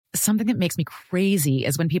Something that makes me crazy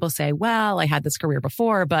is when people say, well, I had this career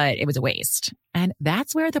before, but it was a waste. And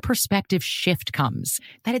that's where the perspective shift comes,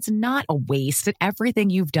 that it's not a waste, that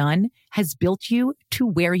everything you've done has built you to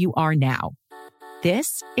where you are now.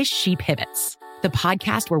 This is She Pivots, the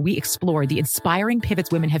podcast where we explore the inspiring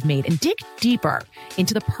pivots women have made and dig deeper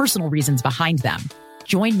into the personal reasons behind them.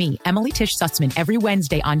 Join me, Emily Tish Sussman, every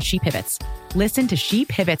Wednesday on She Pivots. Listen to She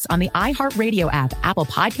Pivots on the iHeartRadio app, Apple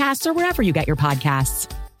Podcasts, or wherever you get your podcasts.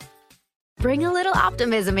 Bring a little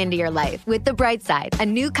optimism into your life with The Bright Side, a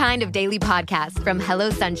new kind of daily podcast from Hello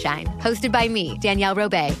Sunshine, hosted by me, Danielle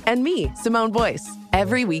Robay. And me, Simone Boyce.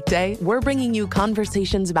 Every weekday, we're bringing you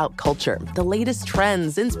conversations about culture, the latest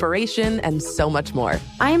trends, inspiration, and so much more.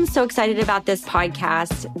 I am so excited about this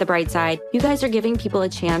podcast, The Bright Side. You guys are giving people a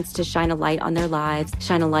chance to shine a light on their lives,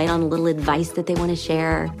 shine a light on a little advice that they want to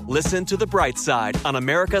share. Listen to The Bright Side on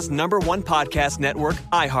America's #1 podcast network,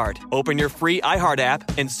 iHeart. Open your free iHeart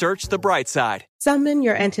app and search The Bright Side. Summon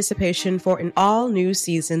your anticipation for an all-new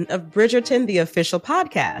season of Bridgerton, the official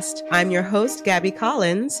podcast. I'm your host, Gabby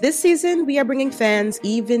Collins. This season, we are bringing fans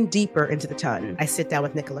even deeper into the ton. I sit down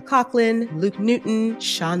with Nicola Coughlan, Luke Newton,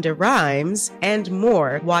 Shonda Rhimes, and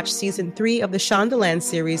more. Watch season 3 of the Shondaland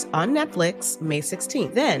series on Netflix, May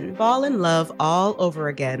 16th. Then fall in love all over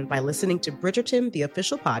again by listening to Bridgerton, the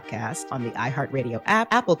official podcast on the iHeartRadio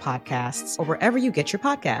app, Apple Podcasts, or wherever you get your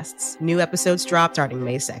podcasts. New episodes drop starting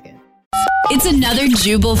May 2nd. It's another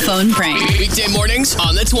Jubal phone prank. Weekday mornings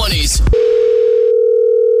on the 20s.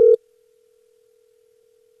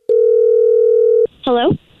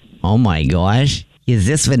 Hello? Oh my gosh. Is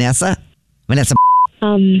this Vanessa? Vanessa?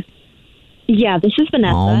 Yeah, this is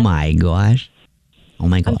Vanessa. Oh my gosh. Oh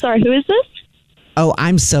my gosh. I'm sorry, who is this? Oh,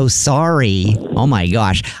 I'm so sorry. Oh my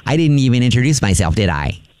gosh. I didn't even introduce myself, did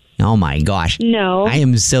I? Oh my gosh. No. I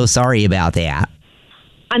am so sorry about that.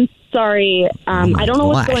 I'm sorry. I don't know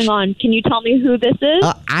what's going on. Can you tell me who this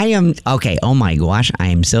is? I am... Okay. Oh my gosh. I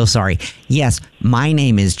am so sorry. Yes, my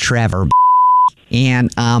name is Trevor. And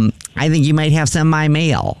I think you might have some of my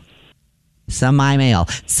mail. Some of my mail.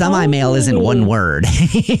 Some of my mail isn't one word.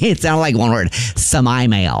 It sounded like one word. Some of my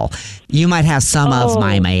mail. You might have some of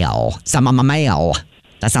my mail. Some of my mail.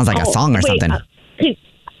 That sounds like a song or something.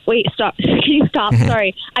 Wait, stop. Can you stop?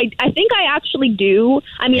 Sorry. I think I actually do.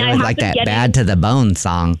 I mean, I have like been that getting... Bad to the Bone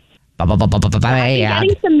song. I've been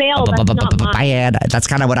getting some mail that's not mine. Bad. That's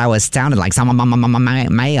kind of what I was sounding like. Some of my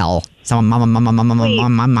mail. Some of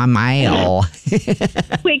my mail.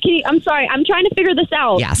 Wait, I'm sorry. I'm trying to figure this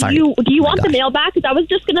out. Yeah, sorry. Do you want the mail back? Because I was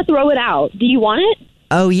just going to throw it out. Do you want it?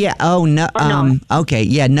 Oh, yeah. Oh, no. No? Okay.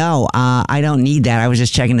 Yeah, no. I don't need that. I was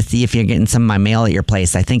just checking to see if you're getting some of my mail at your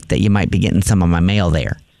place. I think that you might be getting some of my mail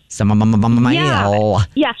there. Some of my mail.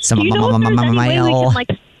 Yeah. Some do you know if there's any way we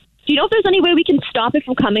can, do you know if there's any way we can stop it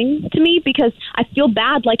from coming to me? Because I feel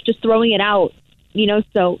bad, just throwing it out,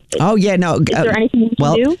 so... Oh, yeah, no. Is there anything we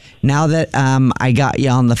can do? Now that I got you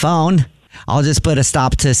on the phone, I'll just put a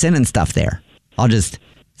stop to sending stuff there. I'll just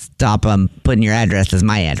stop putting your address as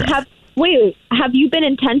my address. Have you been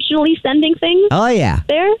intentionally sending things? Oh, yeah.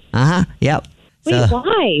 There? Uh-huh, yep. Wait,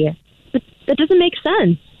 why? That doesn't make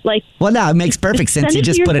sense. Well, no, it makes perfect sense. You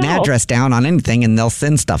just put an address down on anything and they'll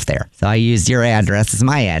send stuff there. So I used your address as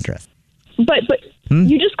my address. But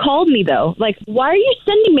you just called me, though. Why are you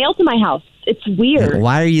sending mail to my house? It's weird.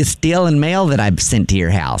 Why are you stealing mail that I've sent to your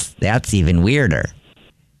house? That's even weirder.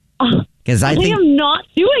 Because I think I'm not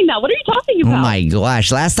doing that. What are you talking about? Oh, my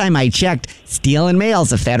gosh. Last time I checked, stealing mail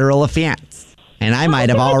is a federal offense. And I might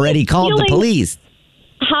have already called the police.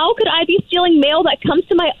 How could I be stealing mail that comes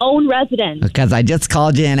to my own residence? Because I just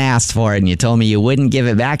called you and asked for it, and you told me you wouldn't give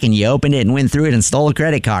it back, and you opened it and went through it and stole a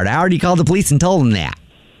credit card. I already called the police and told them that.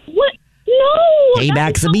 What? No!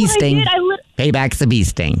 Payback's a bee sting. Payback's a bee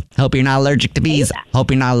sting. Hope you're not allergic to bees.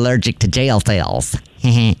 Hope you're not allergic to jail cells.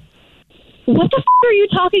 What the are you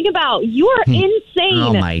talking about? You are insane.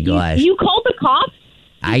 Oh, my gosh. You called the cops?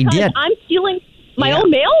 I did. I'm stealing my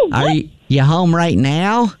own mail? Are you home right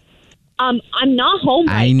now? I'm not home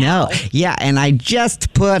right now. now. Yeah, and I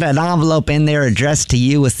just put an envelope in there addressed to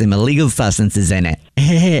you with some illegal substances in it.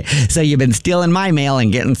 So you've been stealing my mail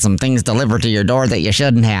and getting some things delivered to your door that you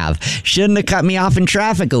shouldn't have. Shouldn't have cut me off in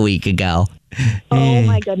traffic a week ago. Oh,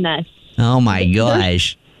 my goodness. Oh, my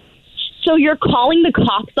gosh. So you're calling the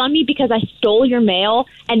cops on me because I stole your mail,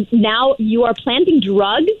 and now you are planting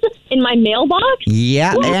drugs in my mailbox?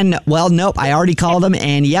 Yeah, and, nope, I already called them,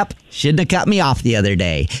 and, yep, shouldn't have cut me off the other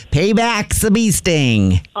day. Payback's a bee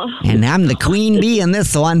sting. And I'm the queen bee in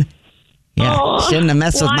this one. Yeah, shouldn't have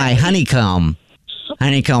messed with my honeycomb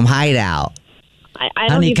hideout. I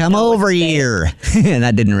don't honey, come over here.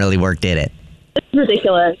 That didn't really work, did it? It's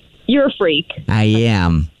ridiculous. You're a freak. I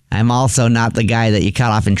am. I'm also not the guy that you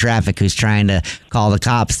cut off in traffic who's trying to call the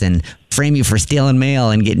cops and frame you for stealing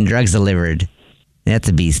mail and getting drugs delivered. That's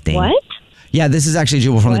a bee sting. What? Yeah, this is actually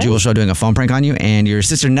Jubal from the Jubal Show doing a phone prank on you, and your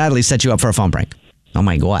sister Natalie set you up for a phone prank. Oh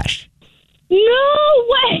my gosh. No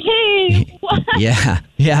way! What? Yeah.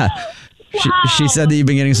 Wow. She said that you've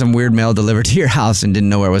been getting some weird mail delivered to your house and didn't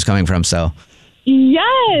know where it was coming from, so.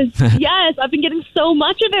 Yes. I've been getting so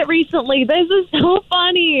much of it recently. This is so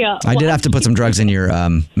funny. I did have to put some drugs in your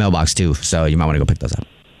mailbox too, so you might want to go pick those up.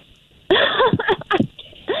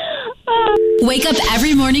 Wake up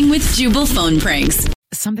every morning with Jubal phone pranks.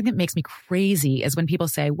 Something that makes me crazy is when people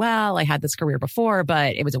say, well, I had this career before,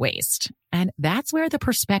 but it was a waste. And that's where the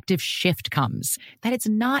perspective shift comes, that it's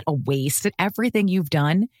not a waste, that everything you've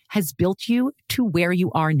done has built you to where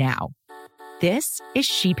you are now. This is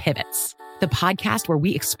She Pivots, the podcast where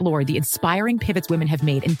we explore the inspiring pivots women have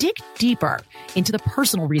made and dig deeper into the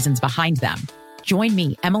personal reasons behind them. Join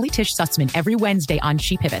me, Emily Tish Sussman, every Wednesday on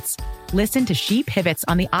She Pivots. Listen to She Pivots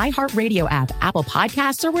on the iHeartRadio app, Apple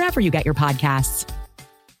Podcasts, or wherever you get your podcasts.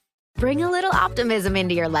 Bring a little optimism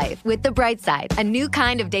into your life with The Bright Side, a new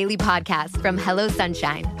kind of daily podcast from Hello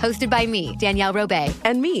Sunshine, hosted by me, Danielle Robay.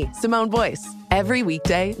 And me, Simone Boyce. Every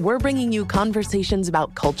weekday, we're bringing you conversations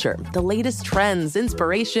about culture, the latest trends,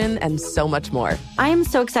 inspiration, and so much more. I am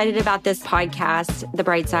so excited about this podcast, The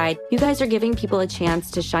Bright Side. You guys are giving people a chance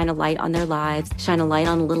to shine a light on their lives, shine a light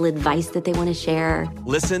on a little advice that they want to share.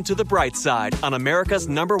 Listen to The Bright Side on America's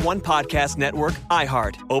 #1 podcast network,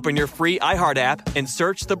 iHeart. Open your free iHeart app and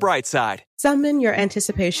search The Bright Side. Summon your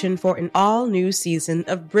anticipation for an all-new season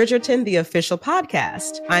of Bridgerton, the official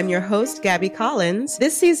podcast. I'm your host, Gabby Collins.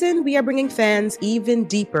 This season, we are bringing fans even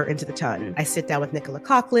deeper into the ton. I sit down with Nicola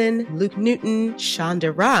Coughlan, Luke Newton,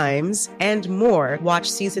 Shonda Rhimes, and more. Watch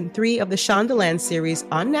season 3 of the Shondaland series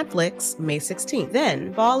on Netflix, May 16th.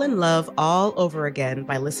 Then fall in love all over again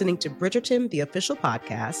by listening to Bridgerton, the official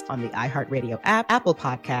podcast on the iHeartRadio app, Apple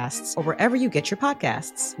Podcasts, or wherever you get your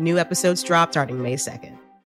podcasts. New episodes drop starting May 2nd.